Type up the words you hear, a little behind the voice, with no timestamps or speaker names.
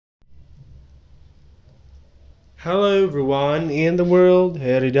Hello everyone in the world,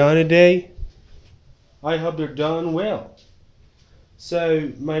 how are you doing today? I hope you're doing well.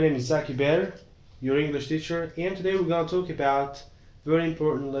 So, my name is Zaki Better, your English teacher, and today we're going to talk about very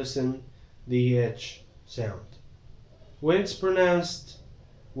important lesson, the H sound. When it's pronounced,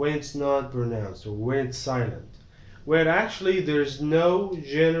 when it's not pronounced, or when it's silent. Well, actually, there's no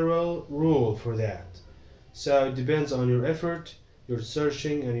general rule for that. So, it depends on your effort, your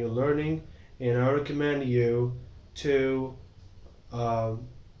searching, and your learning, and I recommend you to uh,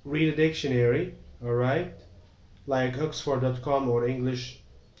 read a dictionary, all right, like Oxford.com or English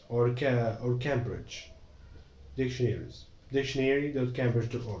or Cambridge dictionaries,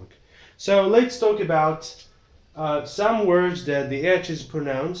 dictionary.cambridge.org. So let's talk about some words that the H is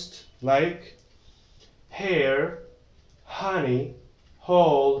pronounced, like hair, honey,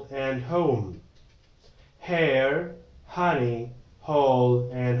 hole, and home. Hair, honey, hole,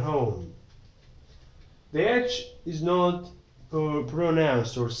 and home. The H is not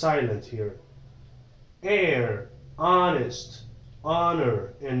pronounced or silent here. Air, honest,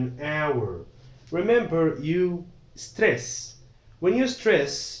 honor, and hour. Remember, you stress. When you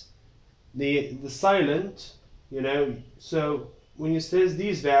stress the silent, so when you stress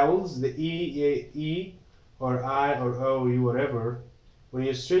these vowels, the E, or I, or O, U, whatever, when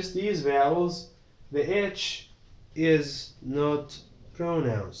you stress these vowels, the H is not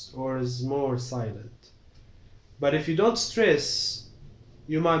pronounced or is more silent. But if you don't stress,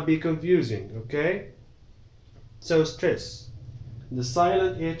 you might be confusing, okay? So stress. The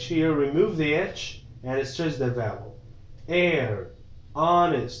silent H here, remove the H and stress the vowel. Air,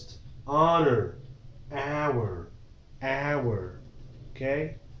 honest, honor, hour, hour.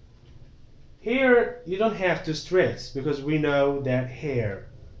 Okay? Here you don't have to stress because we know that hair,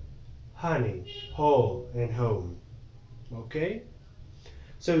 honey, hole, and home. Okay?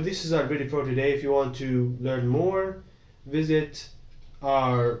 So this is our video for today. If you want to learn more, visit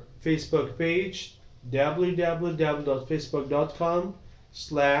our Facebook page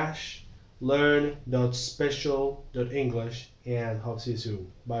www.facebook.com/learn.special.english, and hope to see you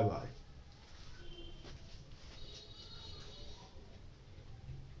soon. Bye bye.